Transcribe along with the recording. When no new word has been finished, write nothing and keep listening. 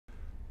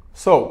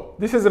So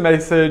this is a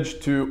message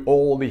to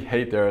all the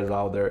haters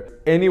out there,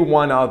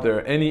 anyone out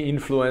there, any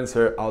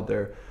influencer out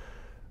there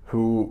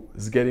who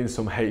is getting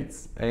some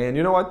hates. And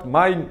you know what?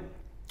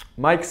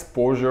 My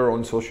exposure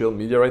on social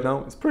media right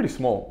now is pretty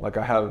small. Like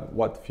I have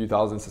few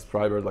thousand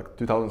subscribers, like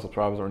 2,000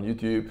 subscribers on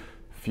YouTube,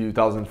 few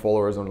thousand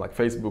followers on like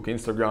Facebook,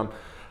 Instagram.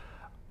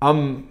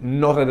 I'm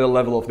not at the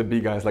level of the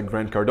big guys like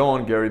Grant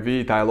Cardone, Gary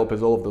Vee, Tai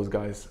Lopez, all of those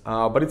guys.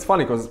 But it's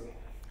funny because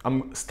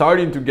I'm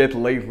starting to get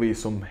lately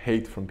some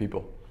hate from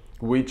people,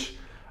 which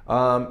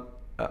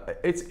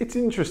it's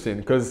interesting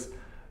because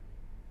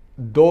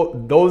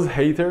those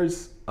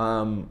haters,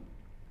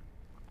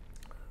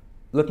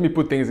 let me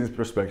put things in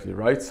perspective,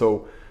 right?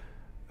 So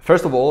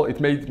first of all, it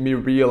made me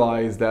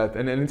realize that,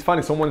 and it's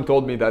funny, someone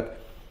told me that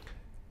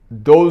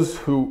those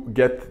who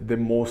get the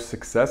most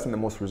success and the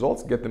most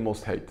results get the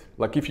most hate.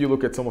 Like if you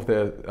look at some of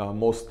the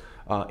most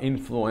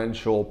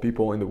influential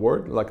people in the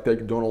world, like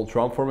take Donald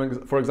Trump for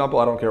example.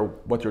 I don't care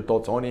what your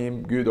thoughts on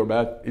him, good or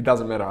bad, it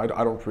doesn't matter.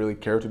 I don't really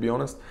care, to be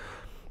honest.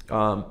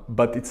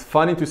 But it's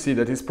funny to see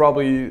that he's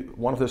probably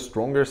one of the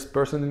strongest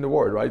person in the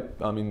world, right?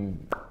 I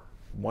mean,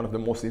 one of the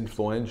most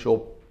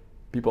influential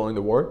people in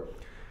the world.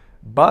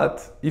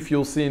 But if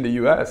you'll see in the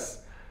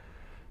US,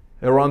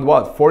 around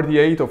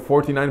 48 or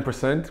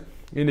 49%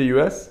 in the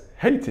US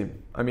hate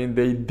him. I mean,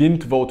 they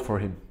didn't vote for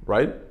him,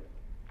 right?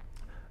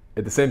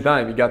 At the same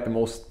time, he got the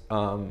most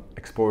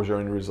exposure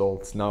and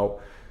results. Now,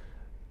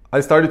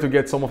 I started to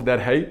get some of that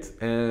hate,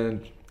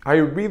 and I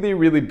really,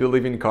 really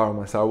believe in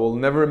karma. So I will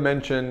never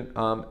mention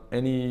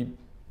any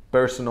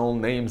personal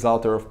names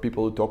out there of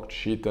people who talk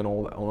shit and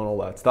all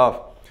that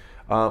stuff.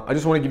 I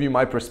just want to give you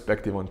my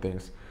perspective on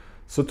things.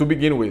 So to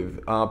begin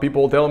with,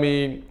 people tell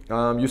me,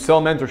 you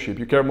sell mentorship,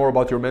 you care more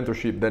about your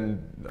mentorship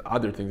than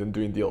other things, than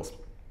doing deals.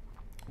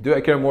 Do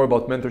I care more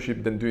about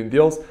mentorship than doing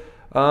deals?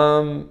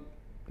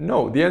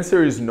 No, the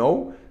answer is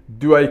no.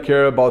 Do I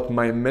care about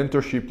my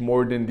mentorship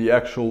more than the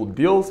actual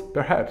deals?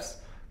 Perhaps,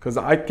 because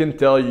I can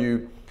tell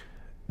you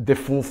the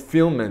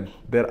fulfillment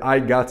that I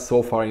got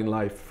so far in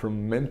life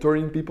from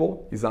mentoring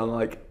people is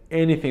unlike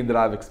anything that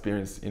I've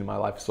experienced in my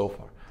life so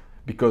far.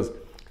 Because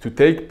to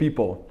take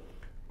people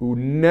who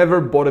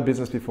never bought a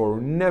business before,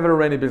 who never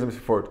ran a business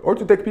before, or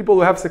to take people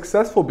who have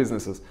successful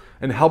businesses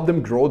and help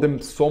them grow them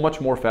so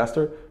much more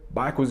faster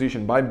by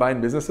acquisition, by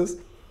buying businesses,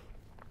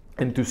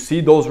 and to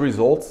see those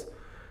results.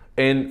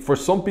 And for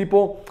some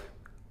people,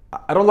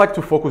 I don't like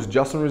to focus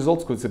just on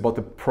results because it's about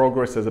the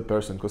progress as a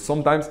person, because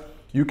sometimes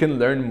you can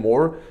learn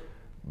more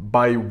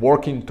by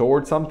working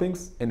towards some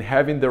things and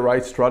having the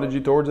right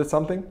strategy towards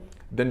something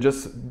than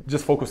just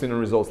focusing on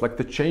results. Like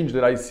the change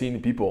that I see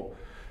in people,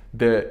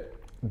 the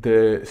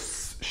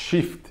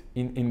shift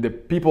in the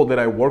people that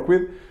I work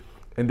with,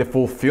 and the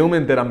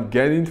fulfillment that I'm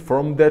getting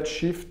from that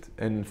shift,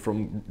 and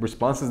from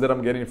responses that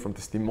I'm getting, from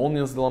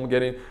testimonials that I'm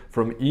getting,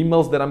 from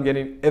emails that I'm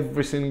getting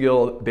every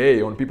single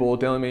day on people who are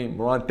telling me,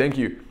 Moran, thank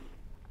you.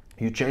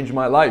 You changed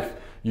my life.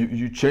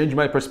 You changed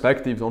my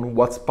perspectives on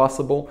what's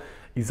possible.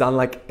 Is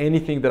unlike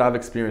anything that I've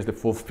experienced. The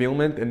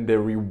fulfillment and the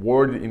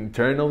reward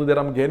internally that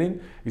I'm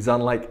getting is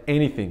unlike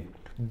anything.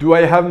 Do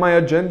I have my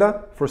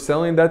agenda for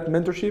selling that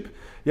mentorship?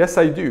 Yes,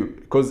 I do,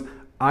 because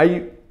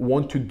I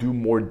want to do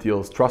more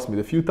deals. Trust me,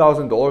 the few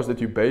 $1,000s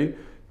that you pay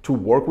to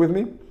work with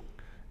me,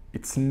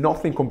 it's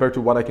nothing compared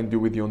to what I can do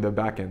with you on the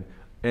back end.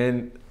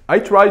 And I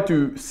try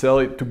to sell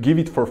it, to give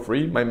it for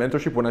free, my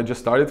mentorship, when I just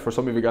started. For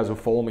some of you guys who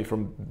follow me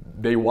from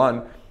day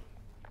one,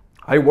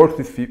 I worked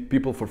with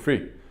people for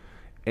free.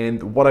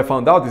 And what I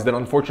found out is that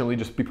unfortunately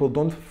just people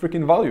don't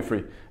freaking value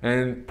free.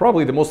 And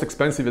probably the most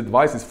expensive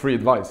advice is free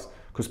advice,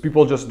 because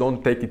people just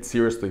don't take it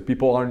seriously.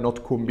 People are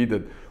not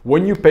committed.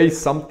 When you pay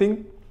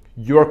something,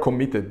 you are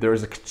committed. There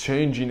is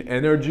exchange in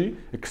energy,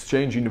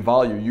 exchange in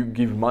value. You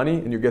give money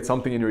and you get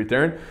something in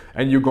return,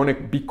 and you're gonna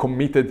be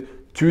committed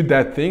to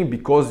that thing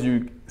because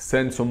you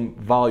send some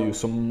value,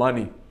 some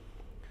money.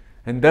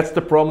 And that's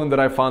the problem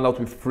that I found out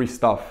with free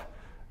stuff.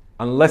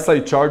 Unless I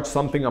charge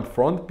something up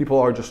front, people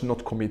are just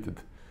not committed.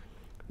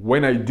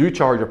 When I do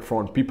charge up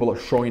front, people are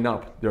showing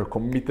up. They're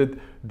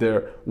committed.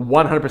 They're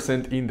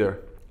 100% in there.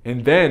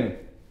 And then,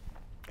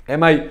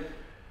 am I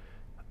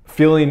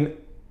feeling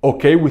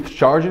okay with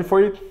charging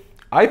for it?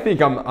 I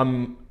think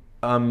I'm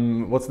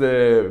what's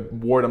the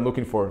word I'm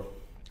looking for?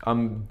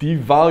 I'm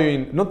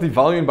devaluing, not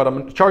devaluing, but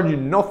I'm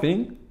charging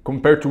nothing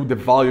compared to the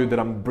value that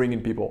I'm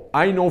bringing people.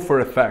 I know for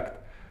a fact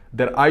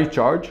that I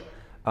charge,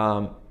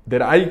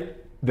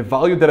 the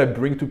value that I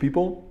bring to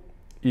people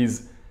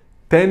is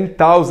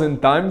 10,000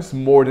 times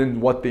more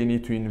than what they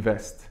need to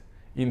invest,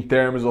 in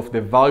terms of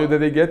the value that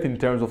they get, in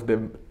terms of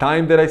the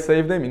time that I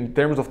save them, in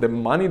terms of the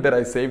money that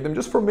I save them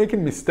just for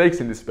making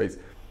mistakes in this space.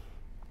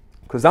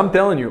 Because I'm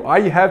telling you,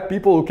 I have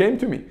people who came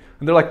to me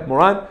and they're like,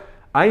 Moran,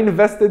 I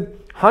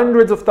invested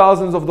hundreds of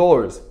thousands of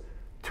dollars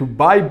to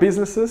buy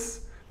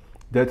businesses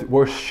that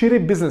were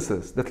shitty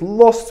businesses, that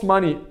lost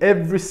money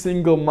every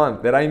single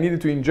month, that I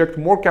needed to inject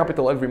more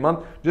capital every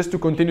month just to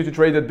continue to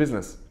trade that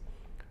business.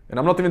 And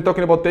I'm not even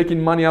talking about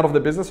taking money out of the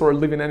business or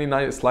living any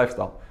nice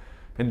lifestyle.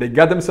 And they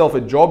got themselves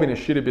a job in a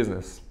shitty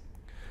business.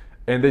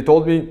 And they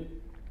told me,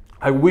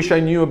 I wish I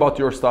knew about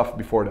your stuff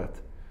before that.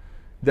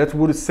 That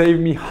would save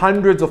me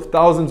hundreds of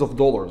thousands of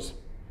dollars.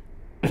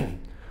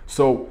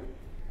 So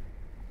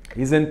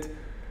isn't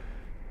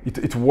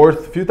it's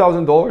worth a few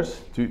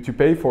 $1,000s to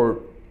pay for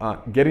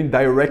getting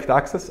direct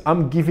access?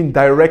 I'm giving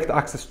direct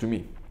access to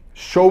me.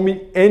 Show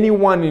me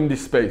anyone in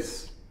this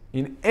space,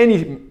 in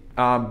any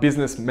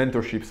business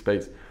mentorship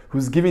space,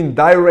 who's giving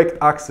direct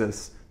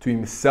access to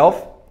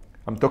himself.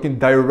 I'm talking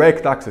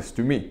direct access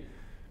to me.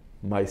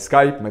 My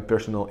Skype, my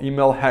personal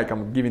email, heck,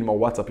 I'm giving my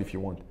WhatsApp if you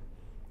want.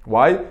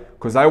 Why?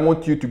 Because I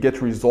want you to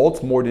get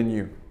results more than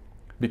you.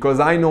 Because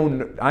I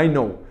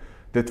know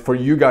that for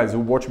you guys who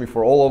watch me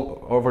for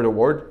all over the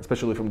world,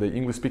 especially from the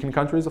English-speaking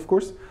countries, of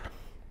course,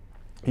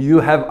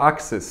 you have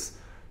access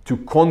to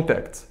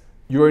contacts.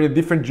 You're in a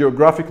different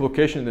geographic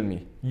location than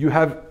me. You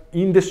have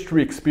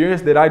industry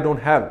experience that I don't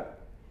have.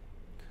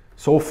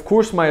 So of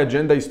course my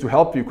agenda is to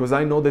help you, because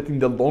I know that in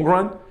the long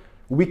run,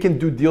 we can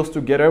do deals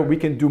together. We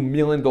can do $1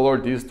 million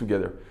deals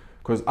together,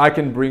 because I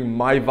can bring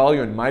my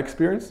value and my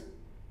experience,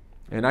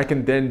 and I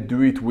can then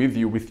do it with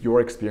you, with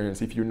your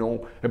experience. If you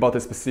know about a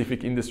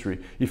specific industry,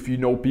 if you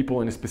know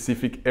people in a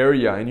specific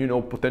area, and you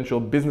know potential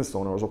business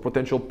owners or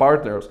potential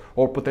partners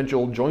or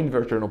potential joint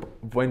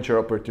venture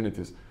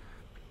opportunities.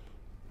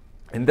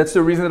 And that's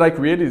the reason that I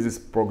created this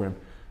program.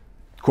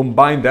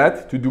 Combine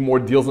that to do more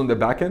deals on the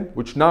back end,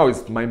 which now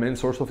is my main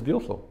source of deal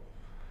flow.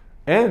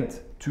 And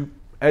to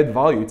add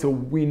value. It's a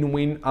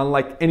win-win,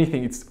 unlike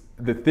anything. It's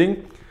the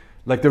thing,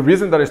 like the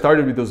reason that I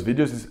started with those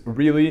videos is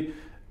really,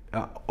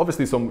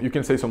 obviously you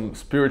can say some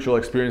spiritual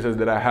experiences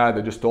that I had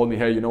that just told me,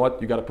 hey, you know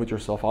what, you got to put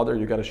yourself out there,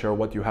 you got to share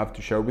what you have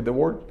to share with the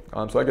world.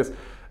 So I guess,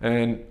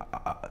 and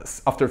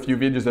after a few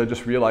videos, I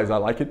just realized I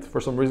like it for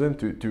some reason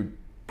to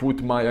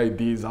put my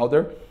ideas out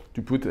there,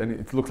 and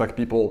it looks like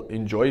people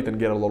enjoy it and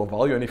get a lot of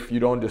value. And if you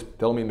don't, just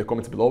tell me in the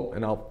comments below,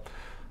 and I'll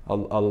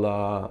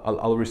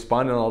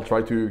respond, and I'll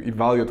try to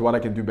evaluate what I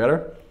can do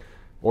better,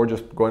 or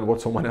just go and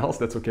watch someone else.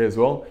 That's okay as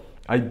well.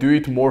 I do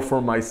it more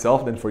for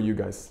myself than for you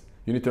guys.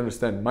 You need to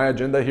understand, my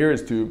agenda here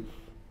is to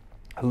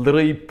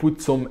literally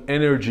put some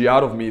energy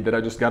out of me that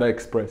I just gotta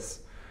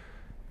express.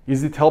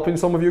 Is it helping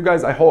some of you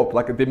guys? I hope.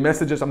 Like the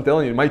messages, I'm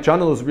telling you, my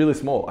channel is really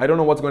small. I don't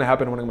know what's going to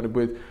happen when I'm going to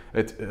put it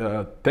at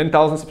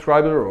 10,000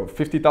 subscribers or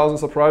 50,000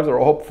 subscribers, or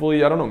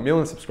hopefully, I don't know, 1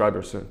 million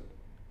subscribers soon.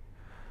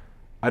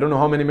 I don't know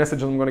how many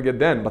messages I'm going to get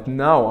then, but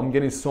now I'm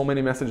getting so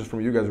many messages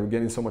from you guys. We're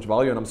getting so much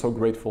value, and I'm so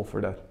grateful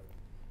for that.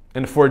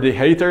 And for the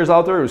haters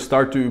out there who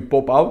start to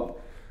pop out,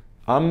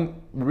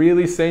 I'm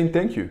really saying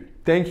thank you.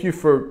 Thank you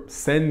for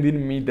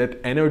sending me that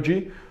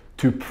energy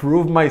to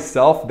prove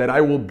myself that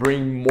I will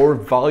bring more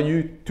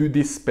value to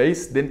this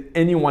space than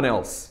anyone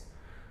else.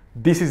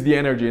 This is the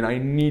energy, and I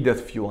need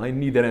that fuel. I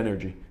need that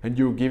energy, and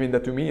you're giving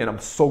that to me, and I'm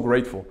so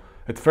grateful.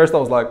 At first I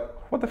was like,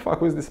 what the fuck,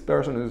 who is this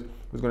person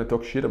who's going to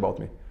talk shit about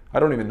me? I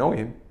don't even know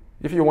him.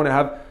 If you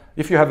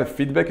have a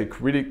feedback,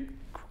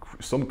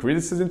 some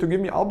criticism to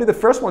give me, I'll be the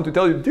first one to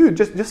tell you, dude,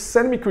 just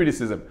send me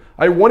criticism.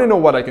 I want to know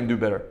what I can do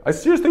better. I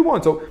seriously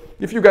want. So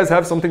if you guys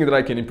have something that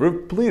I can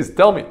improve, please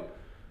tell me.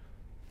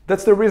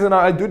 That's the reason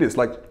I do this.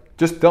 Like,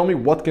 just tell me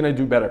what can I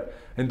do better.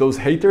 And those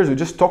haters who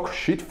just talk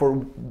shit for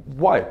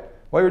why?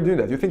 Why are you doing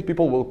that? You think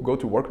people will go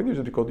to work with you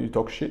just because you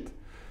talk shit?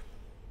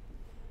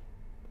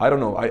 I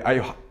don't know.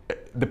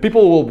 The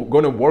people who will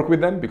going to work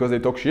with them because they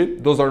talk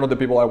shit, those are not the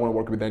people I want to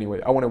work with anyway.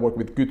 I want to work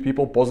with good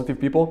people, positive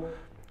people,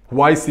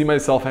 who I see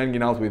myself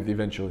hanging out with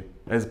eventually.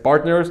 As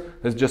partners,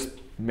 as just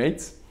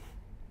mates.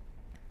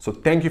 So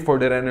thank you for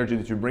that energy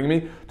that you bring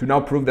me to now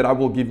prove that I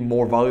will give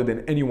more value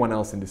than anyone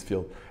else in this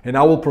field. And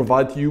I will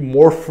provide you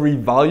more free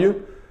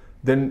value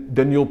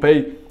than you'll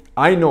pay.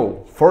 I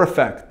know for a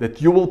fact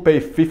that you will pay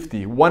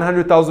 $50,000,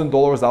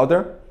 $100,000 out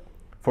there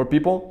for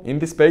people in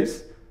this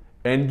space,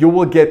 and you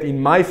will get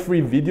in my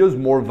free videos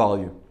more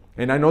value.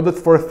 And I know that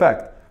for a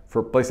fact,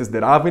 for places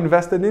that I've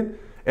invested in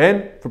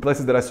and for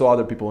places that I saw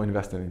other people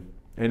invested in.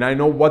 And I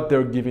know what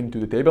they're giving to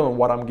the table and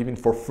what I'm giving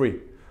for free.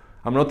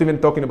 I'm not even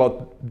talking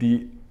about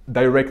the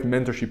direct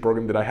mentorship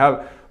program that I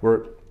have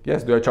where,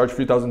 yes, do I charge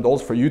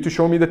 $3,000 for you to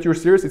show me that you're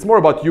serious? It's more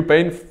about you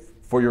paying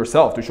for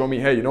yourself to show me,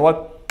 hey, you know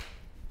what?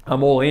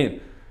 I'm all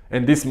in.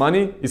 And this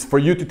money is for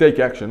you to take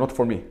action, not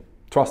for me.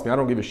 Trust me, I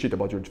don't give a shit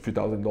about your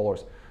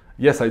 $3,000.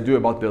 Yes, I do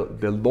about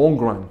the long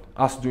run,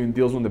 us doing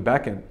deals on the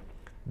back end.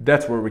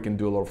 That's where we can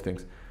do a lot of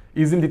things.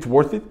 Isn't it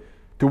worth it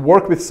to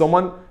work with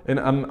someone? And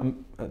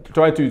I'm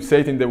trying to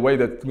say it in the way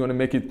that's going to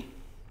make it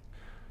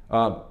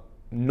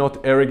not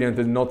arrogant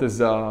and not as,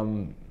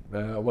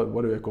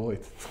 what do I call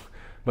it?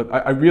 But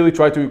I really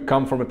try to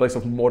come from a place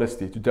of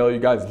modesty to tell you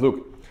guys,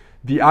 look,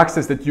 the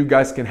access that you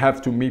guys can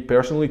have to me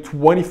personally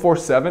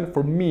 24/7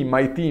 for me,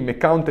 my team,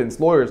 accountants,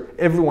 lawyers,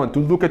 everyone to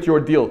look at your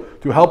deal,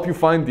 to help you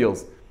find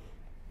deals.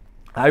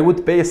 I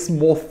would pay a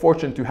small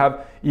fortune to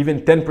have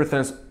even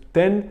 10%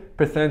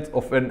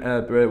 of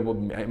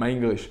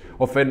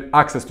an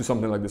access to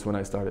something like this when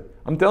I started.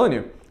 I'm telling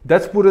you,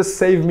 that would have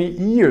saved me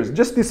years.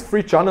 Just this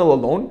free channel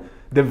alone,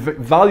 the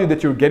value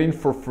that you're getting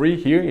for free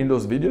here in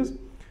those videos,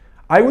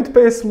 I would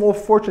pay a small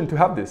fortune to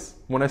have this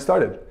when I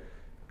started,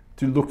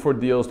 to look for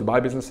deals, to buy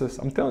businesses.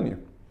 I'm telling you.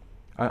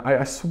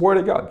 I swear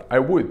to God, I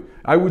would.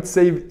 I would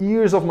save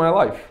years of my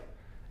life.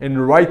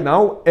 And right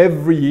now,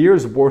 every year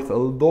is worth a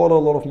lot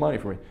of money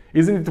for me.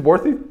 Isn't it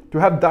worth it to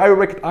have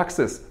direct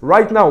access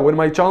right now when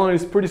my channel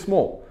is pretty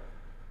small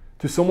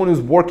to someone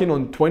who's working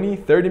on $20,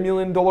 $30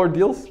 million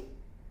deals?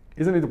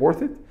 Isn't it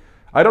worth it?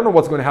 I don't know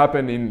what's going to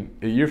happen in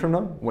a year from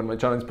now when my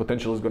channel's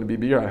potential is going to be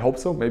bigger. I hope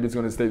so. Maybe it's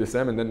going to stay the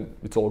same and then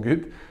it's all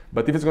good.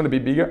 But if it's going to be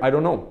bigger, I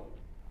don't know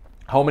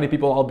how many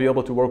people I'll be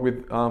able to work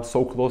with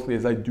so closely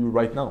as I do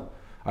right now.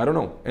 I don't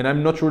know. And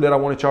I'm not sure that I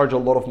want to charge a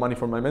lot of money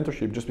for my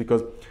mentorship just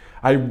because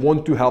I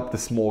want to help the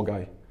small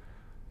guy.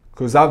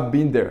 Because I've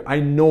been there. I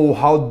know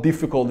how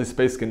difficult this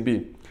space can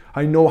be.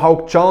 I know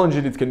how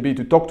challenging it can be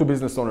to talk to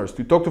business owners,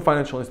 to talk to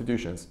financial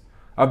institutions.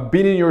 I've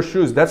been in your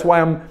shoes. That's why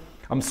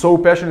I'm so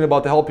passionate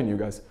about helping you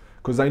guys.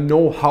 Because I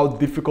know how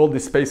difficult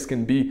this space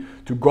can be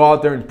to go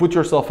out there and put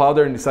yourself out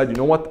there and decide, you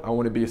know what, I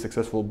want to be a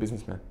successful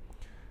businessman.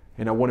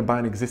 And I want to buy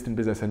an existing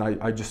business, and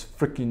I just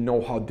freaking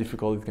know how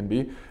difficult it can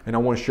be. And I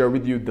want to share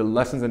with you the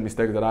lessons and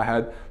mistakes that I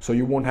had so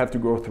you won't have to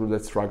go through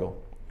that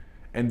struggle.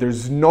 And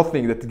there's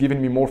nothing that's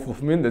given me more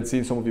fulfillment than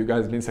seeing some of you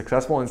guys being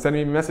successful and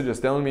sending me messages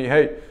telling me,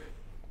 hey,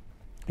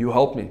 you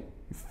helped me.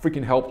 You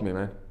freaking helped me,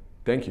 man.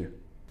 Thank you.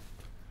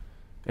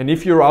 And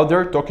if you're out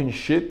there talking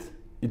shit,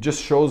 it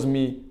just shows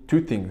me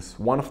two things.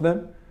 One of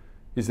them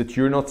is that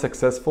you're not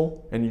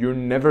successful and you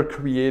never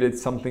created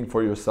something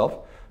for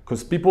yourself.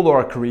 Because people who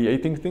are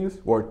creating things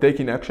or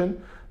taking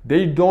action,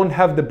 they don't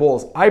have the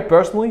balls. I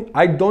personally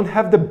don't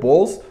have the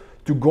balls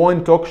to go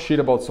and talk shit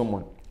about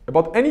someone,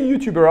 about any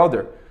YouTuber out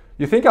there.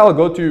 You think I'll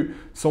go to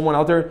someone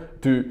out there,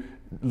 to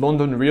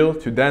London Real,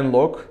 to Dan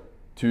Locke,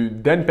 to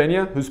Dan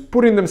Pena, who's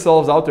putting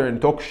themselves out there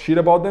and talk shit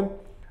about them?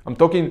 I'm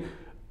talking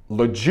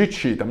legit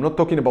shit. I'm not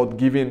talking about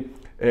giving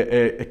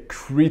a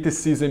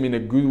criticism in a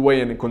good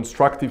way and a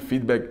constructive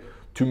feedback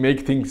to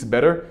make things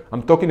better.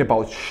 I'm talking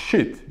about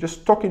shit,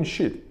 just talking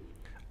shit.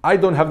 I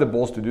don't have the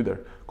balls to do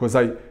that because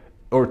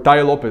or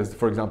Tai Lopez,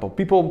 for example.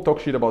 People talk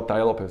shit about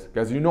Tai Lopez.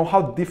 Guys, you know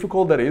how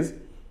difficult that is?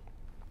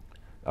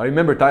 I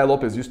remember Tai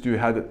Lopez used to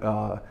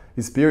have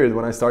his period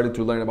when I started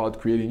to learn about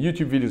creating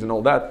YouTube videos and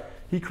all that.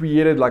 He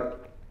created like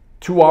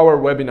 2-hour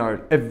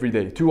webinar every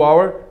day, 2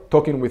 hour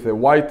talking with a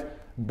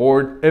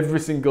whiteboard every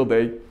single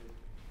day,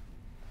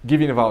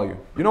 giving a value.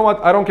 You know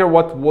what? I don't care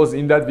what was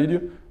in that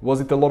video.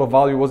 Was it a lot of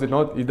value? Was it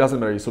not? It doesn't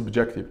matter. It's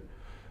subjective.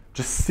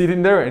 Just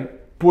sitting there and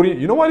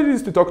putting, you know what it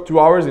is to talk 2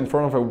 hours in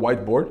front of a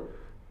whiteboard?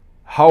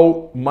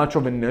 How much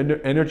of an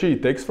energy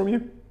it takes from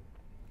you?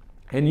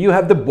 And you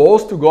have the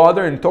balls to go out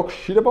there and talk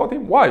shit about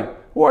him? Why?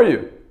 Who are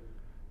you?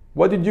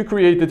 What did you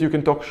create that you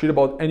can talk shit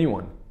about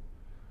anyone?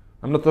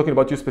 I'm not talking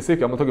about you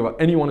specifically. I'm not talking about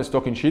anyone who's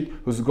talking shit,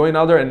 who's going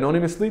out there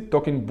anonymously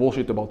talking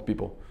bullshit about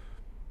people.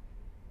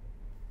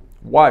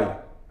 Why?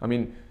 I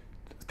mean,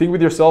 think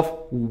with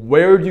yourself,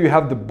 where do you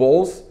have the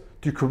balls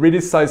to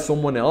criticize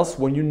someone else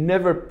when you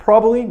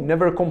probably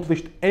never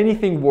accomplished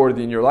anything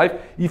worthy in your life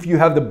if you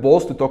have the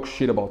balls to talk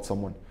shit about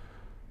someone?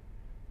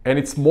 And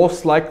it's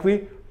most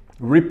likely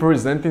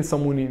representing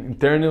someone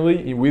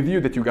internally with you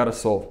that you gotta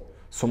solve.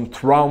 Some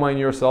trauma in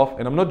yourself.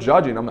 And I'm not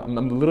judging,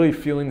 I'm literally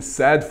feeling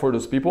sad for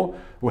those people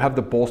who have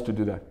the balls to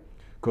do that.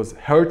 Because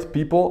hurt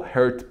people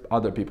hurt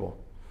other people.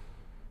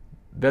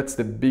 That's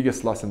the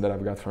biggest lesson that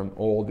I've got from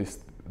all this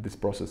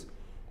process.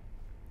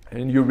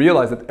 And you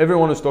realize that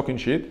everyone who's talking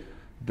shit,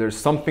 there's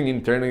something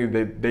internally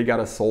that they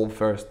gotta solve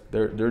first.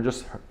 They're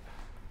just,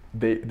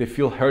 they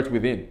feel hurt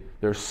within.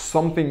 There's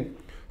something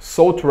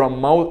so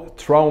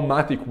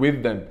traumatic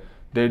with them.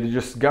 They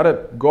just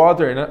gotta go out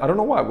there, and I don't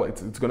know why.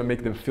 It's gonna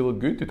make them feel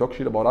good to talk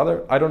shit about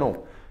others. I don't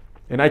know.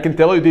 And I can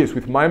tell you this,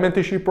 with my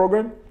mentorship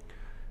program,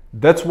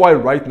 that's why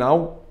right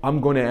now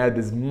I'm gonna add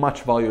as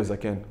much value as I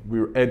can.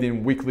 We're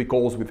adding weekly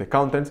calls with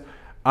accountants.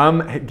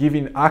 I'm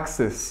giving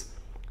access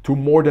to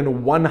more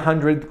than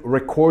 100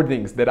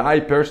 recordings that I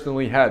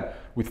personally had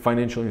with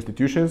financial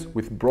institutions,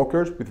 with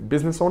brokers, with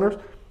business owners,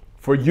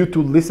 for you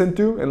to listen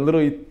to and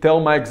literally tell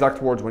my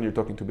exact words when you're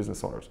talking to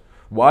business owners.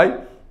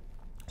 Why?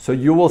 So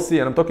you will see,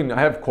 and I'm talking, I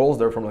have calls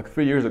there from like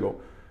 3 years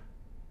ago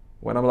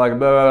when I'm like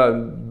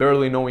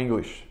barely know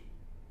English.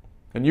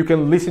 And you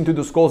can listen to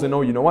those calls and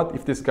know, you know what,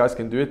 if this guy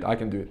can do it, I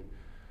can do it.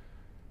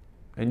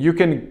 And you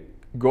can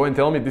go and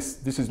tell me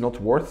this is not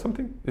worth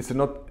something, it's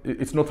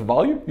not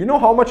value. You know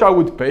how much I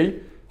would pay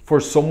for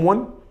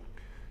someone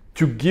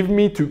to give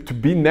me, to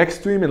be next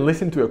to him and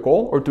listen to a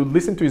call or to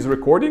listen to his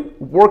recording,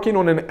 working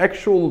on an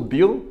actual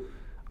deal?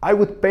 I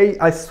would pay,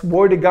 I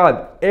swear to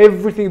God,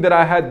 everything that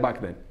I had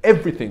back then,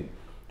 everything,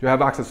 to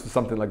have access to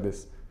something like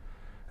this.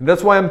 And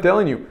that's why I'm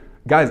telling you,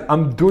 guys,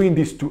 I'm doing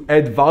this to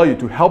add value,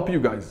 to help you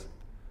guys.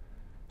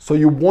 So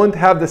you won't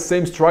have the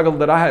same struggle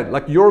that I had.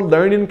 Like your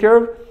learning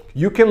curve,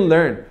 you can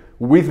learn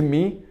with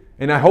me.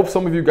 And I hope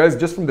some of you guys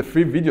just from the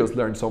free videos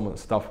learn some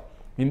stuff.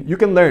 You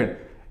can learn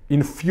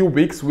in few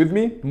weeks with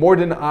me more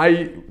than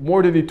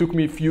it took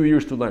me a few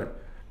years to learn.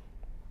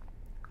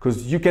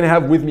 Because you can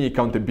have with me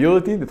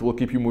accountability that will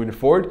keep you moving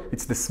forward.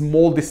 It's the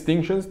small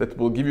distinctions that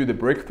will give you the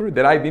breakthrough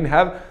that I didn't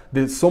have.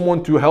 There's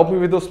someone to help me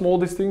with those small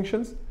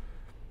distinctions.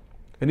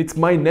 And it's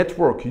my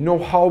network. You know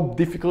how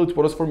difficult it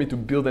was for me to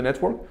build a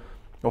network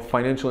of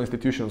financial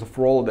institutions, of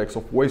Rolodex,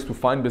 of ways to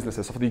find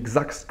businesses, of the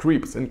exact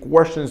scripts and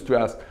questions to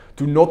ask,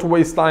 to not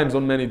waste times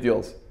on many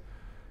deals.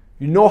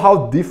 You know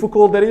how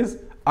difficult that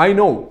is? I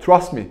know,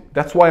 trust me.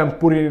 That's why I'm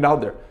putting it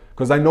out there,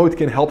 because I know it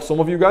can help some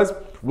of you guys.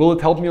 Will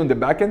it help me on the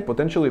back end,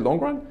 potentially long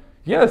run?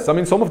 Yes, I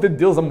mean, some of the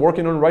deals I'm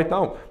working on right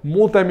now,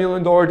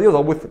 multi-million-dollar deals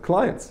are with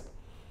clients.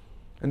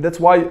 And that's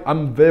why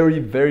I'm very,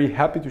 very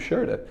happy to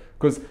share that,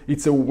 because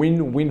it's a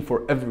win-win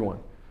for everyone.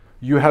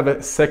 You have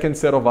a second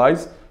set of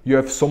eyes. You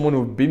have someone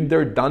who's been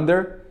there, done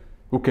there,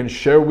 who can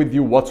share with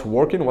you what's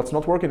working, what's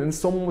not working. And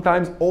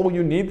sometimes all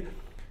you need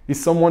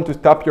is someone to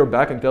tap your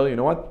back and tell you, you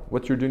know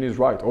what you're doing is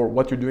right, or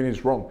what you're doing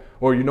is wrong.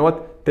 Or you know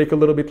what, take a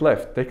little bit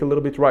left, take a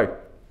little bit right.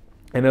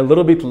 And a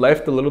little bit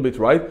left, a little bit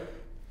right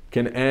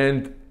can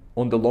end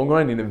on the long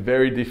run in a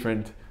very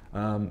different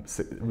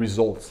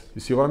results.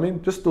 You see what I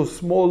mean? Just those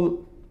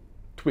small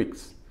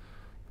tweaks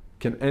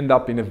can end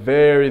up in a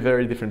very,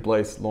 very different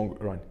place long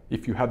run.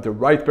 If you have the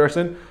right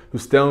person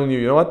who's telling you,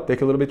 you know what,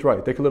 take a little bit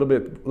right, take a little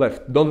bit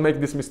left. Don't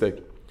make this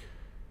mistake.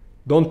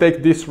 Don't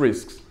take these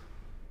risks.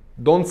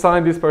 Don't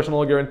sign this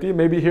personal guarantee.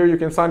 Maybe here you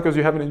can sign because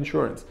you have an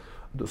insurance.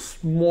 The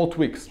small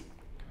tweaks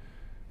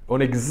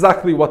on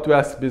exactly what to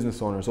ask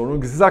business owners, or on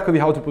exactly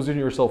how to position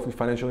yourself with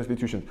financial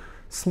institutions.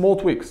 Small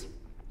tweaks.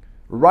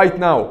 Right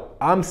now,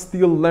 I'm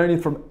still learning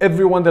from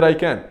everyone that I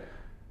can.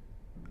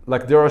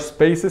 Like, there are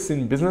spaces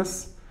in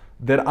business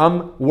that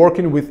I'm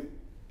working with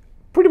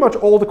pretty much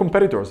all the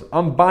competitors.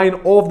 I'm buying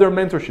all of their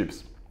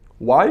mentorships.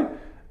 Why?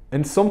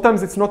 And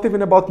sometimes it's not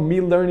even about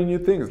me learning new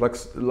things.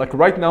 Like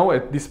right now,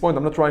 at this point,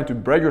 I'm not trying to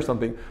brag or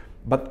something,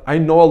 but I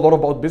know a lot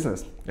about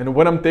business. And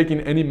when I'm taking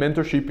any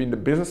mentorship in the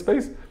business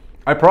space,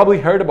 I probably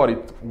heard about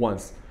it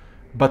once.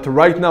 But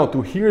right now,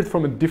 to hear it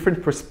from a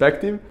different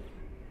perspective,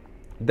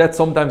 that's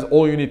sometimes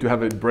all you need to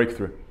have a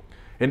breakthrough.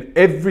 And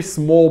every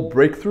small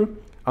breakthrough,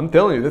 I'm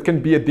telling you, that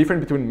can be a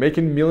difference between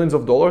making millions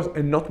of dollars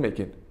and not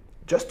making.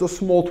 Just those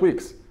small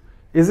tweaks.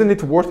 Isn't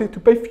it worth it to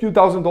pay a few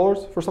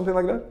 $1,000s for something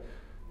like that?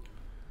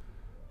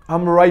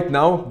 I'm right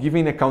now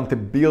giving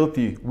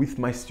accountability with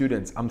my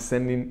students. I'm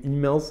sending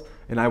emails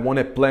and I want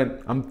a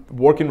plan. I'm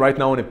working right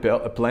now on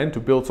a plan to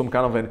build some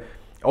kind of an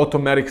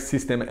automatic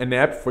system, an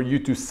app for you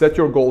to set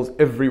your goals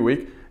every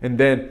week, and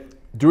then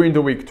during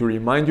the week to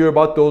remind you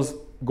about those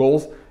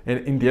goals, and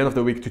in the end of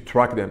the week to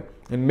track them.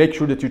 And make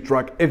sure that you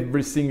track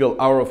every single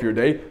hour of your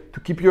day to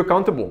keep you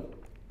accountable.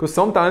 Because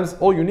sometimes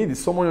all you need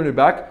is someone on your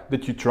back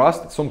that you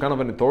trust, some kind of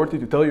an authority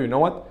to tell you, you know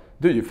what,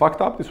 dude, you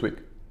fucked up this week.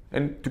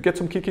 And to get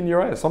some kick in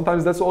your ass.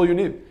 Sometimes that's all you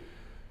need.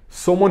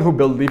 Someone who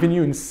believes in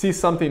you and sees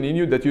something in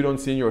you that you don't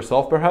see in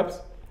yourself perhaps.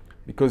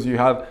 Because you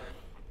have,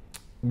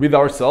 with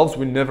ourselves,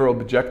 we're never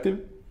objective.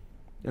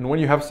 And when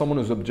you have someone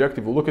who's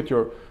objective, will look at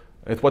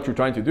what you're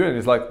trying to do and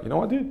it's like, you know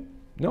what, dude,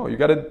 no, you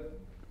gotta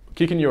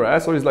kick in your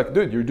ass, or it's like,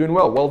 dude, you're doing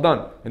well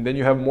done. And then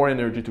you have more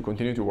energy to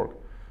continue to work.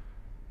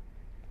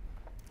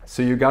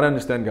 So you gotta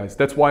understand, guys.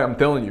 That's why I'm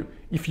telling you,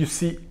 if you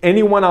see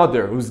anyone out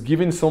there who's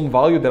giving some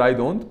value that I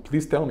don't,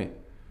 please tell me.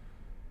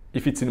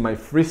 If it's in my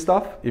free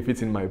stuff, if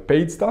it's in my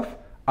paid stuff,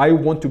 I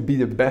want to be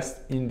the best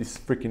in this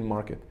freaking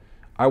market.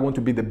 I want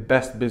to be the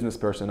best business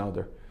person out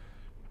there.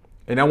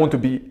 And I want to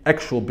be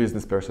actual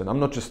business person. I'm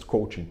not just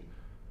coaching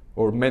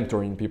or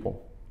mentoring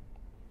people.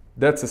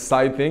 That's a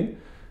side thing.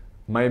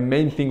 My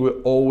main thing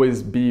will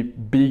always be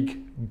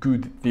big,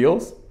 good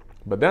deals.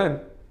 But then,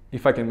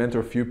 if I can mentor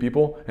a few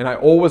people, and I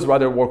always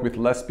rather work with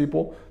less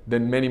people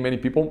than many, many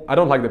people. I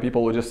don't like the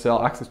people who just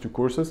sell access to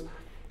courses,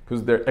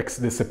 because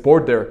the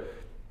support there,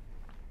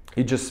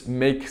 it just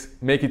make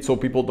it so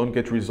people don't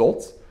get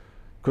results.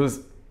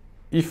 Because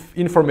if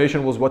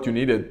information was what you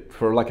needed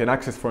for like an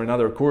access for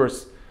another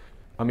course,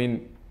 I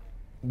mean,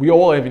 we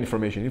all have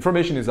information.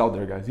 Information is out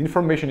there, guys.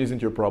 Information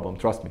isn't your problem,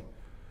 trust me.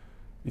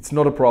 It's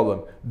not a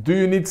problem. Do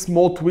you need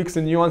small tweaks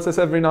and nuances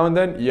every now and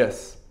then?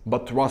 Yes,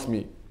 but trust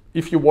me,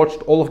 if you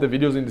watched all of the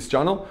videos in this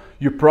channel,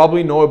 you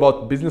probably know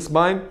about business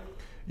mind.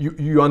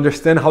 You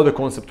understand how the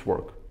concepts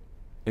work.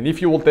 And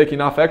if you will take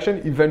enough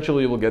action,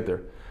 eventually you will get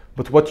there.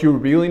 But what you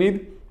really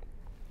need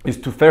is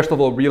to first of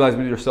all realize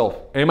with yourself,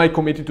 am I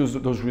committed to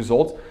those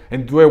results,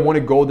 and do I want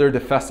to go there the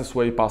fastest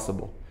way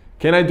possible?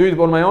 Can I do it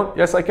on my own?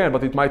 Yes, I can,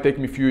 but it might take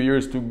me a few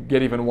years to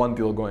get even one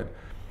deal going.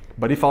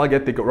 But if I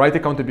get the right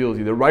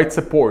accountability, the right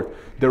support,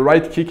 the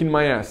right kick in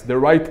my ass, the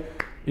right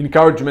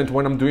encouragement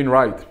when I'm doing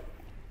right,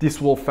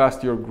 this will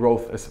fast your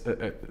growth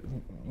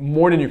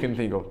more than you can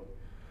think of.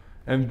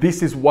 And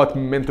this is what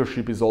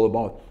mentorship is all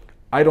about.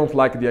 I don't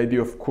like the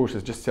idea of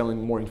courses just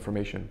selling more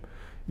information.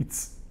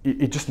 It's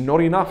just not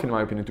enough, in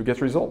my opinion, to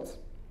get results.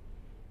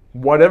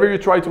 Whatever you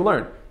try to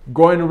learn,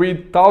 go and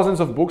read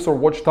thousands of books or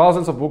watch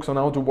thousands of books on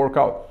how to work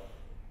out.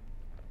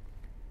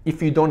 If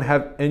you don't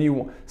have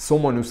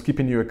someone who's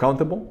keeping you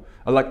accountable,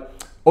 like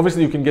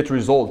obviously you can get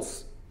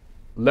results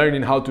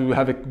learning how to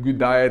have a good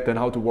diet and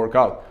how to work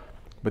out.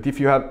 But if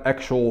you have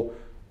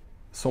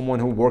someone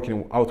who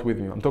working out with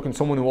you, I'm talking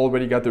someone who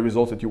already got the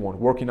results that you want,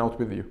 working out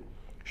with you,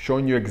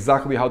 showing you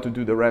exactly how to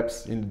do the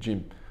reps in the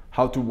gym,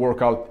 how to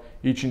work out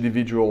each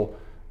individual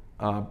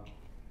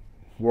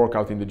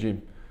workout in the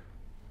gym.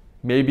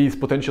 Maybe he's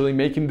potentially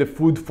making the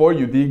food for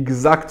you, the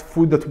exact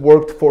food that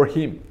worked for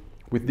him,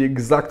 with the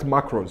exact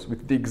macros,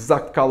 with the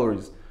exact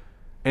calories.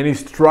 And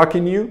he's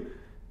tracking you,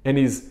 and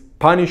he's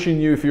punishing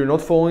you if you're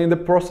not following the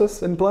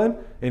process and plan,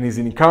 and he's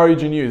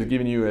encouraging you, he's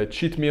giving you a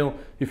cheat meal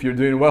if you're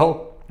doing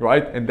well,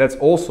 right? And that's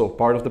also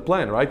part of the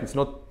plan, right? It's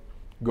not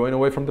going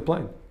away from the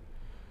plan.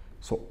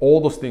 So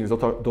all those things,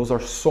 those are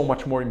so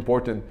much more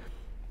important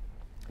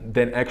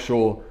than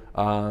actual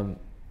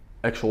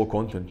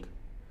content.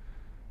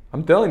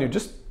 I'm telling you,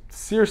 just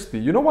seriously,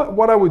 you know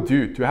what I would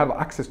do to have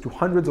access to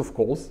hundreds of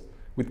calls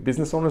with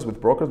business owners, with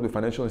brokers, with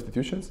financial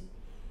institutions,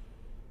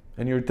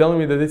 and you're telling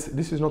me that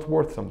this is not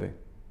worth something?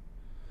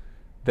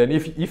 Then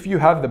if you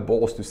have the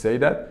balls to say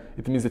that,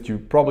 it means that you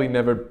probably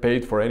never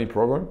paid for any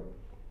program,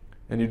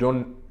 and you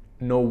don't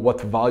know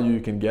what value you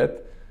can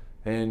get,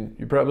 and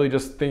you're probably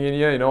just thinking,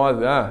 yeah, you know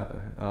what,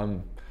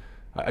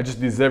 I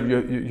just deserve,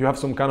 you have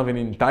some kind of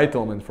an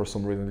entitlement for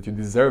some reason, that you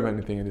deserve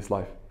anything in this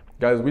life.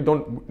 Guys,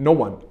 no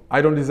one.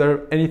 I don't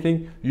deserve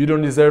anything. You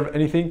don't deserve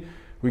anything.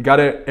 We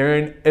gotta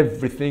earn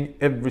everything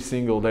every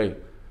single day.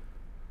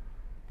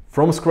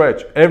 From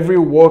scratch.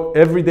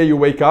 Every day you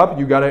wake up,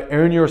 you gotta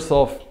earn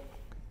yourself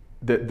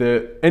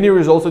any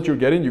results that you're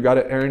getting, you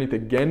gotta earn it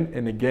again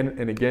and again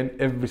and again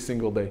every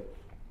single day.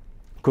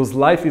 Because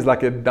life is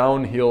like a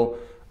downhill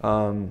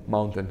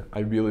mountain. I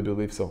really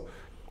believe so.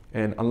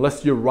 And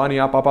unless you're running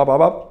up,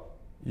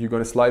 you're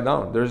gonna slide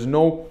down.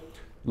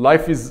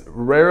 Life is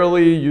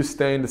rarely you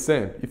staying the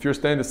same. If you're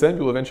staying the same,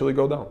 you'll eventually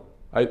go down.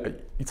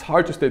 It's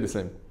hard to stay the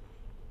same.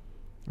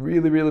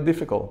 Really, really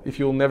difficult. If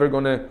you're never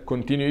gonna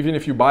continue, even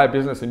if you buy a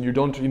business and you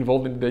don't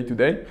involve in the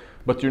day-to-day,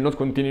 but you're not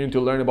continuing to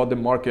learn about the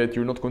market,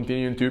 you're not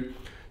continuing to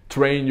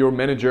train your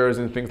managers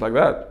and things like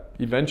that,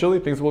 eventually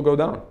things will go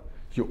down.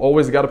 You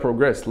always gotta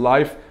progress.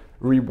 Life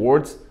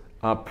rewards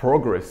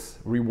progress,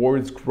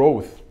 rewards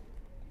growth.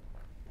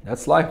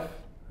 That's life.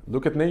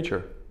 Look at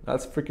nature.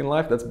 That's freaking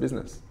life, that's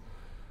business.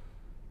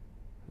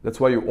 That's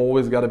why you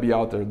always got to be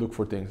out there, look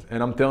for things.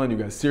 And I'm telling you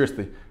guys,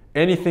 seriously,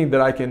 anything that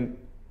I can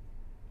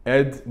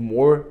add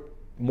more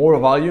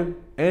value,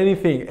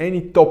 anything,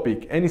 any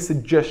topic, any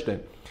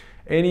suggestion,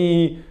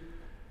 anything.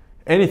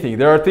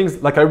 There are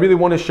things like I really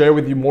want to share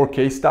with you more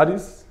case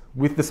studies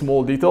with the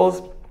small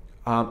details.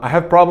 I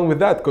have problem with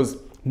that because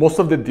most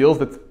of the deals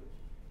that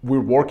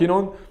we're working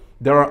on,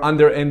 they are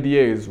under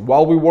NDAs.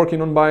 While we're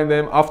working on buying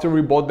them, after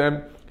we bought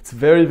them, it's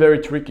very, very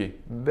tricky,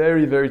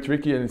 very, very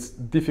tricky, and it's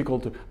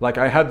difficult to, like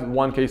I had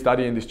one case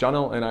study in this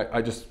channel and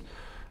I just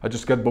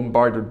got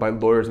bombarded by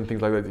lawyers and things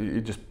like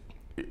that.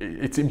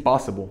 It's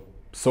impossible.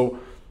 So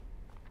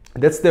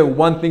that's the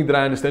one thing that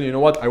I understand. You know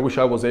what? I wish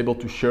I was able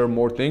to share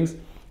more things,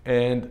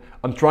 and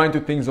I'm trying to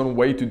think on a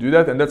way to do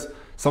that. And that's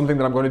something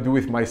that I'm going to do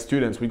with my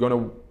students. We're going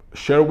to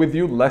share with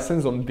you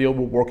lessons on deal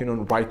we're working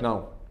on right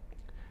now.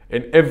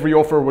 And every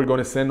offer we're going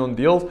to send on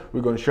deals,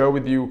 we're going to share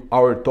with you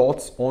our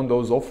thoughts on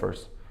those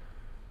offers.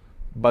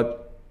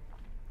 But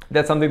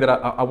that's something that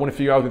I want to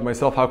figure out with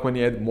myself. How can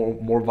I add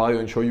more value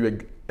and show you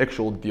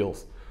actual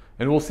deals?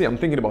 And we'll see. I'm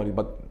thinking about it.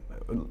 But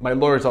my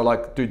lawyers are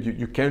like, dude,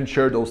 you can't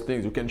share those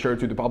things. You can't share it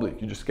to the public.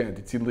 You just can't.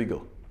 It's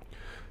illegal.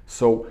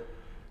 So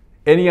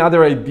any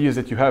other ideas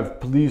that you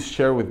have, please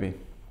share with me.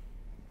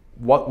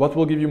 What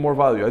will give you more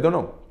value? I don't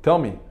know. Tell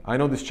me. I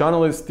know this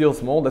channel is still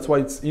small. That's why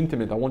it's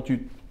intimate. I want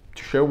you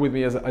to share with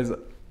me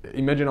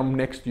imagine I'm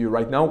next to you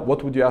right now.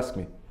 What would you ask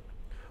me?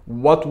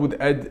 What would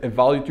add a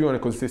value to you on a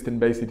consistent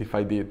basis if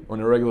I did, on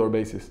a regular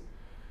basis?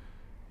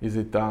 Is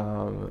it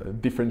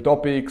different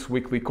topics,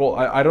 weekly call?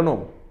 I don't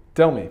know.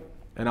 Tell me.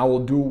 And I will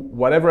do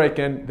whatever I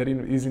can that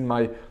is in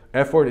my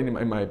effort, in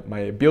my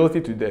ability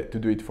to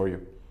do it for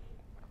you.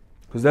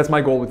 Because that's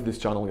my goal with this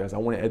channel, guys. I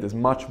want to add as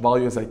much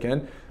value as I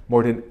can,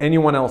 more than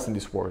anyone else in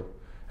this world.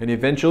 And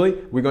eventually,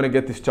 we're going to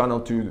get this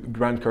channel to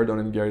Grant Cardone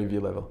and Gary Vee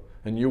level.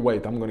 And you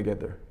wait, I'm going to get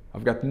there.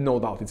 I've got no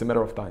doubt. It's a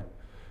matter of time.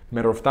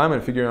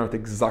 And figuring out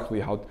exactly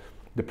how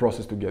the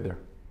process to get there.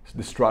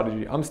 The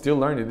strategy. I'm still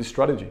learning this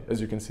strategy,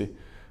 as you can see.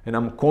 And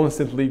I'm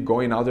constantly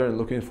going out there and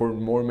looking for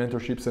more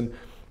mentorships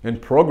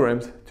and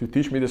programs to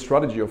teach me the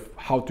strategy of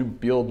how to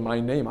build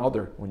my name out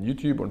there on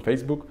YouTube, on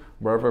Facebook,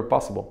 wherever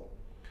possible.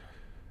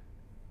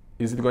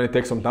 Is it going to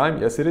take some time?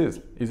 Yes, it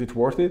is. Is it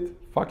worth it?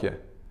 Fuck yeah.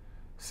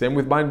 Same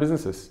with buying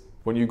businesses.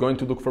 When you're going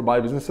to look for buy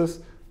businesses,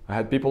 I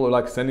had people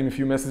like sending me a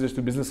few messages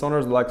to business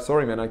owners like,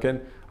 sorry man,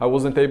 I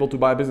wasn't able to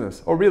buy a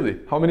business. Oh really?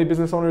 How many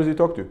business owners you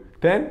talk to?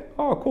 10?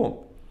 Oh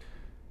cool.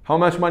 How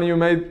much money you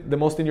made the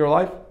most in your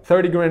life?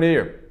 30 grand a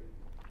year.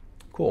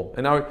 Cool.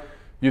 And now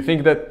you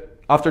think that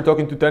after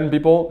talking to 10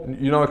 people,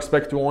 you now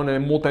expect to own a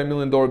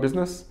multi-million-dollar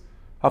business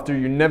after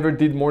you never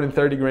did more than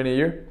 30 grand a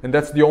year? And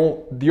that's the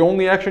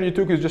only action you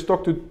took is just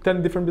talk to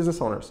 10 different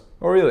business owners.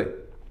 Oh really?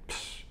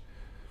 Psh,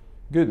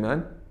 good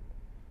man.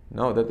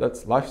 No,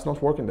 that's life's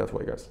not working that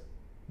way, guys.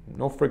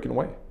 No freaking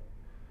way.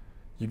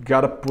 You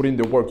gotta put in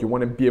the work. You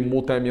want to be a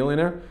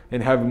multi-millionaire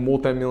and have a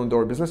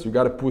multi-million-dollar business, you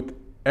gotta put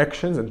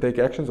actions and take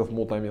actions of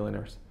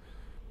multi-millionaires.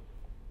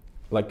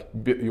 Like,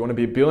 you want to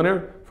be a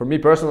billionaire? For me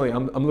personally,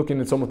 I'm looking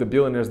at some of the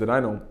billionaires that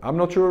I know. I'm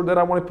not sure that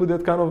I want to put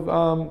that kind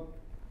of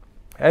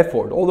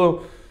effort.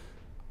 Although,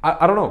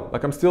 I don't know,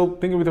 like I'm still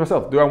thinking with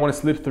myself, do I want to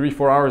sleep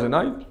 3-4 hours a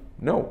night?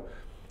 No.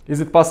 Is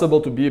it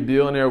possible to be a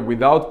billionaire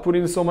without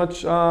putting so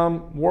much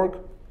work?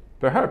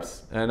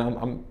 Perhaps.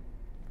 And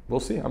we'll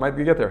see, I might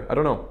get there, I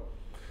don't know.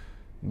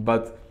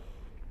 But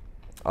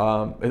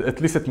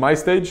at least at my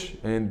stage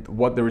and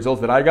what the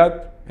results that I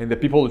got, and the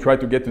people who try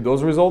to get to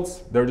those results,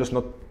 they're just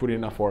not putting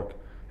enough work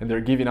and they're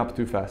giving up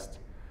too fast.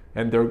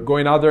 And they're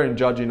going out there and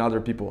judging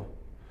other people.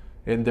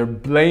 And they're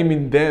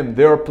blaming them,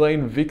 they're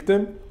playing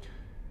victim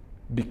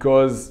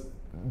because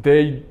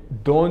they're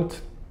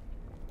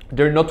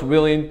not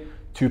willing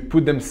to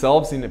put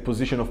themselves in a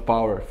position of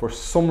power. For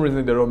some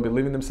reason they don't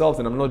believe in themselves,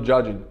 and I'm not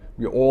judging.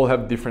 We all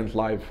have different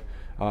life.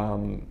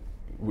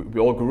 We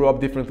all grew up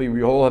differently,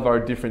 we all have our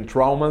different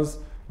traumas.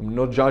 I'm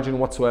not judging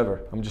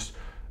whatsoever. I'm just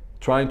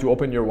trying to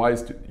open your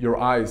eyes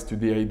to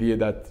the idea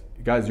that,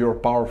 guys, you're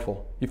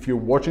powerful. If you're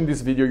watching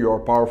this video, you are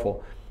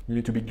powerful. You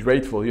need to be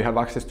grateful. You have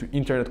access to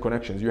internet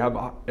connections. You have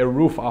a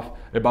roof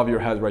above your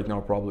head right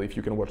now, probably, if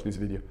you can watch this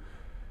video.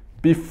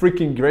 Be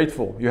freaking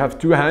grateful. You have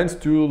 2 hands,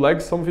 2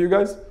 legs, some of you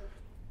guys.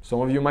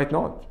 Some of you might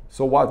not.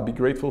 So what? Be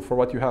grateful for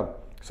what you have.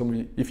 Some of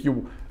you, if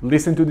you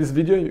listen to this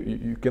video,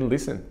 you can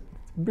listen.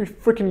 Be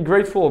freaking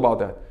grateful about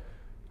that.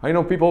 I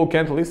know people who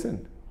can't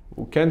listen,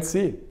 who can't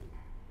see,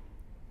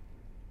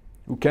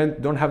 who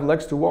don't have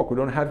legs to walk, who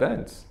don't have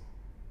hands.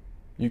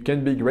 You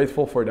can't be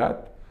grateful for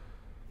that.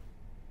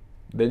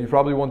 Then you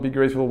probably won't be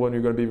grateful when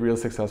you're going to be real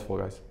successful,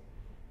 guys.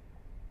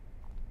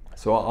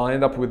 So I'll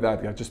end up with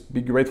that, guys. Just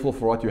be grateful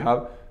for what you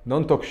have.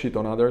 Don't talk shit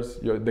on others.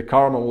 The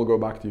karma will go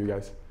back to you,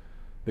 guys.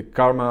 The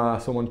karma,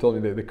 someone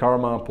told me, the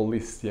karma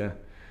police, yeah.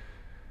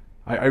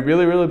 I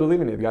really, really believe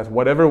in it, guys.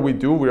 Whatever we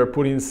do, we are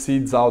putting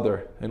seeds out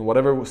there. And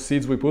whatever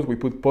seeds we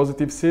put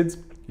positive seeds,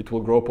 it will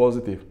grow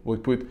positive. We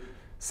put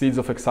seeds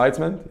of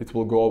excitement, it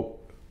will go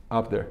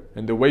up there.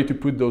 And the way to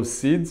put those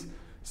seeds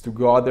is to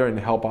go out there and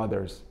help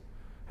others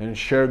and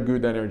share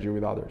good energy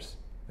with others.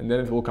 And then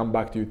it will come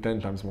back to you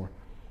 10 times more.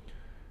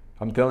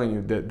 I'm telling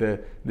you,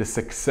 the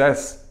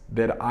success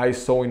that I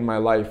saw in my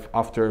life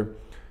after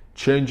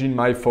changing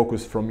my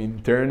focus from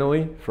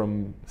internally,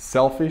 from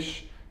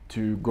selfish,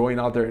 to going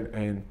out there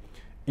and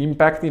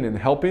impacting and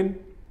helping,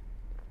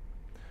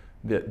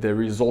 the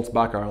results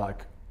back are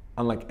like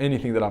unlike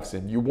anything that I've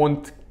seen. You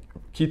want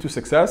key to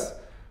success?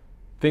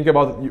 Think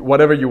about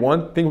whatever you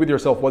want. Think with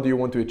yourself, what do you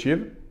want to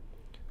achieve?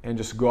 And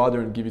just go out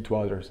there and give it to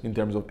others in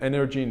terms of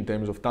energy, in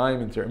terms of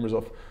time, in terms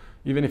of,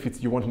 even if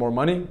it's you want more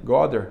money,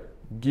 go out there.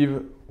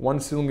 Give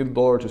 $1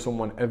 single to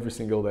someone every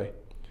single day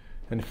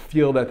and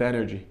feel that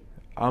energy.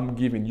 I'm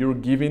giving, you're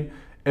giving,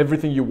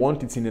 everything you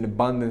want, it's in an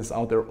abundance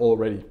out there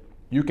already.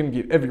 You can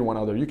give, everyone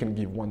out there, you can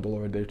give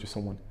 $1 a day to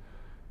someone.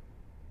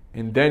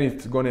 And then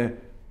it's gonna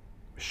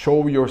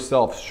show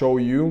yourself, show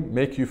you,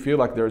 make you feel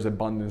like there's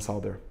abundance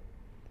out there.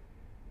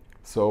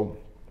 So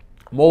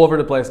I'm all over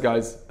the place,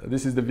 guys.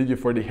 This is the video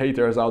for the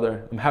haters out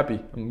there. I'm happy,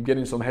 I'm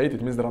getting some hate.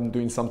 It means that I'm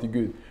doing something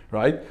good,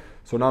 right?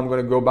 So now I'm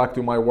gonna go back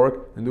to my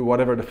work and do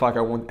whatever the fuck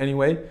I want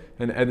anyway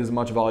and add as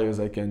much value as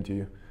I can to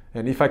you.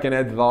 And if I can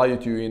add value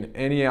to you in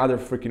any other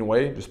freaking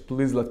way, just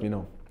please let me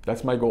know.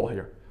 That's my goal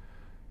here.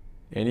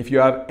 And if you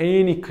have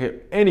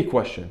any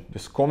question,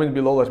 just comment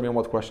below, let me know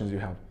what questions you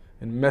have.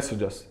 And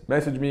message us.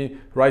 Message me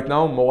right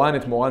now,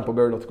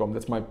 moran@moranpober.com.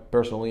 That's my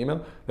personal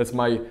email. That's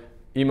my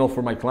email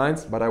for my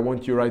clients. But I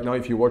want you right now,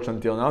 if you watched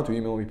until now, to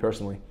email me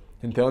personally.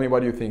 And tell me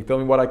what you think. Tell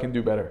me what I can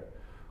do better.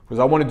 Because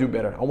I want to do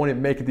better. I want to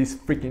make this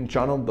freaking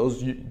channel,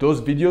 those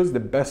videos, the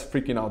best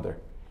freaking out there.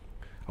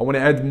 I want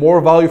to add more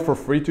value for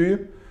free to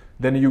you.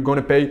 Then you're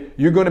gonna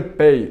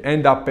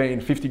end up paying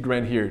 50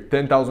 grand here,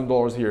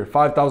 $10,000 here,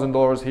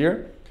 $5,000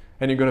 here,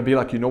 and you're gonna be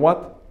like, you know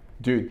what,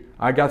 dude,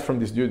 I got from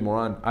this dude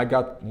Moran, I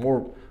got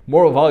more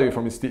value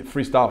from his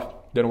free stuff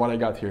than what I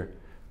got here.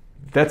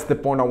 That's the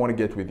point I want to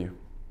get with you.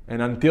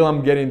 And until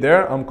I'm getting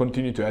there, I'm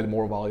continuing to add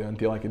more value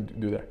until I can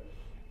do that.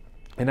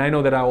 And I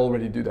know that I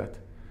already do that.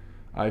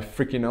 I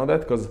freaking know that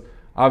because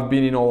I've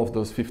been in all of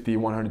those $50,000,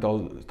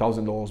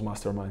 $100,000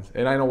 masterminds,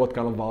 and I know what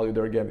kind of value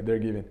they're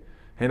giving.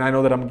 And I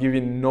know that I'm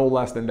giving no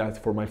less than that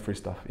for my free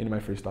stuff, in my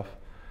free stuff.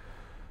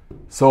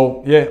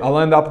 So yeah, I'll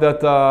end up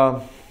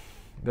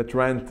that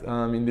rant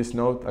in this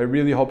note. I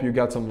really hope you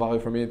got some value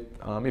from it.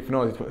 If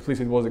not, at least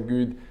it was a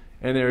good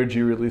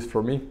energy release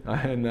for me,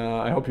 and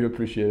I hope you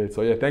appreciate it.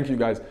 So yeah, thank you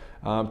guys.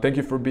 Thank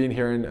you for being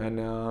here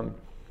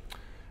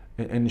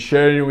and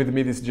sharing with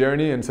me this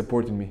journey and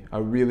supporting me. I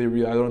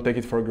really, I don't take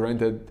it for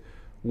granted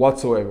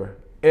whatsoever.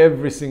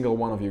 Every single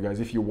one of you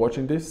guys, if you're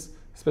watching this,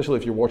 especially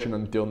if you're watching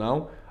until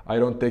now, I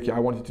want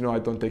you to know I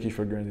don't take it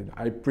for granted.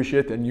 I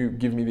appreciate it, and you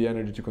give me the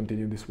energy to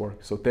continue this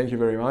work. So thank you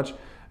very much,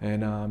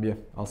 and yeah,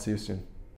 I'll see you soon.